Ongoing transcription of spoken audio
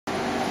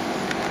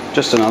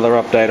Just another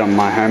update on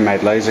my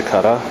homemade laser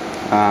cutter.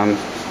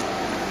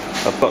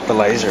 I've got the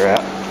laser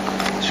out.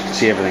 As you can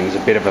see, everything's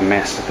a bit of a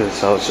mess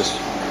because I was just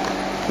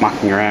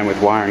mucking around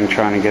with wiring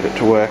trying to get it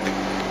to work.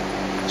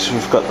 So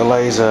we've got the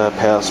laser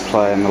power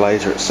supply and the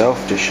laser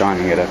itself, just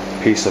shining at a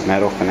piece of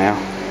metal for now,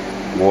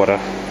 water.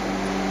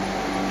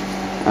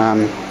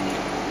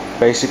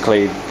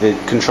 Basically the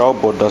control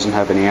board doesn't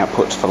have any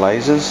outputs for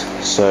lasers,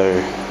 so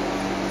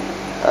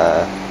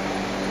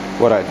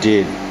what I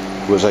did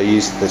was I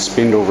used the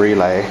spindle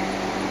relay,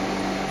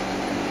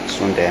 this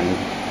one down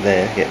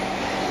there,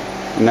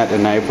 and that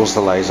enables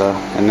the laser,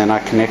 and then I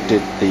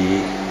connected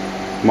the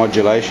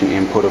modulation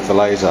input of the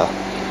laser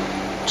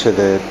to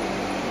the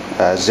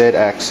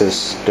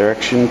Z-axis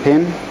direction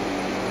pin,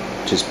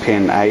 which is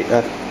pin 8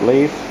 I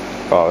believe.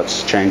 Oh,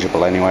 it's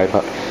changeable anyway,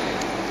 but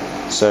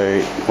so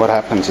what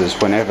happens is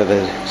whenever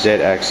the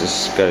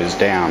Z-axis goes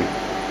down,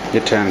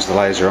 it turns the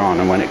laser on,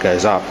 and when it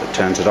goes up, it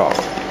turns it off.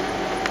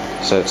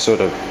 So it's sort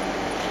of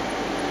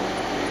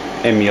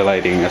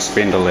emulating a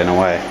spindle in a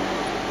way.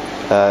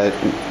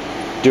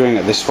 Doing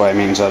it this way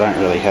means I don't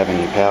really have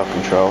any power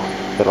control,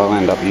 but I'll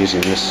end up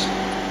using this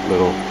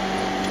little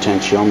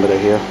potentiometer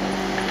here.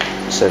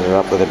 Set it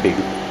up with a big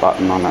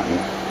button on it. And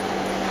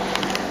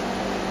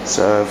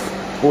so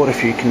I've bought a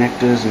few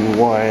connectors and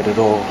wired it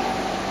all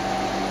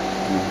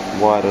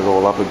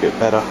up a bit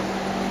better.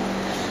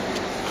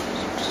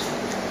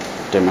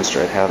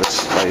 Demonstrate how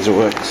this laser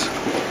works.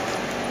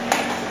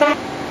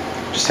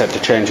 Just had to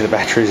change the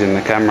batteries in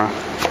the camera.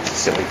 It's a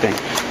silly thing.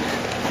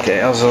 Okay,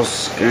 as I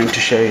was going to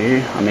show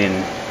you, I'm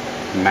in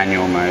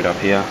manual mode up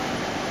here.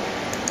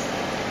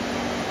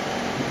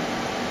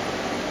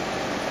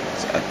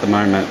 So at the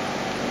moment,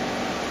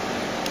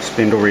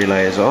 spindle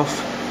relay is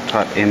off.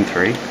 Type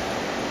M3.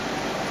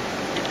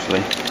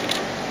 Actually,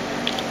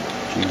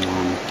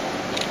 G1,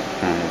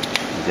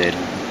 Z2.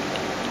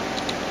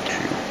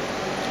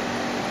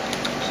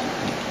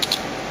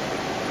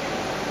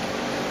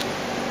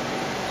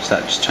 So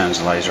that just turns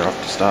the laser off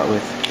to start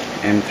with.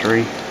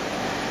 M3.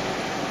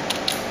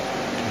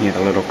 Hear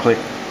the little click.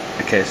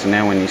 Okay, so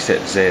now when you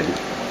set Z,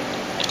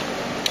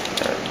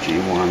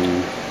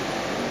 G1,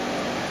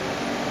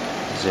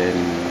 Z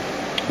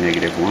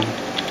 -1,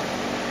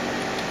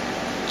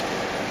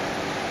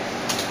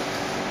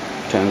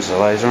 turns the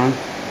laser on.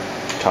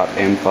 Type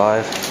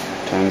M5,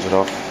 turns it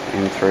off.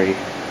 M3,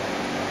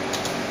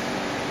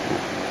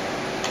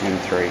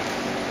 M3,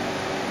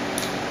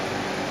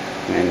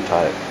 and then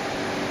type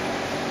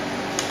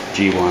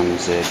G1,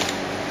 Z.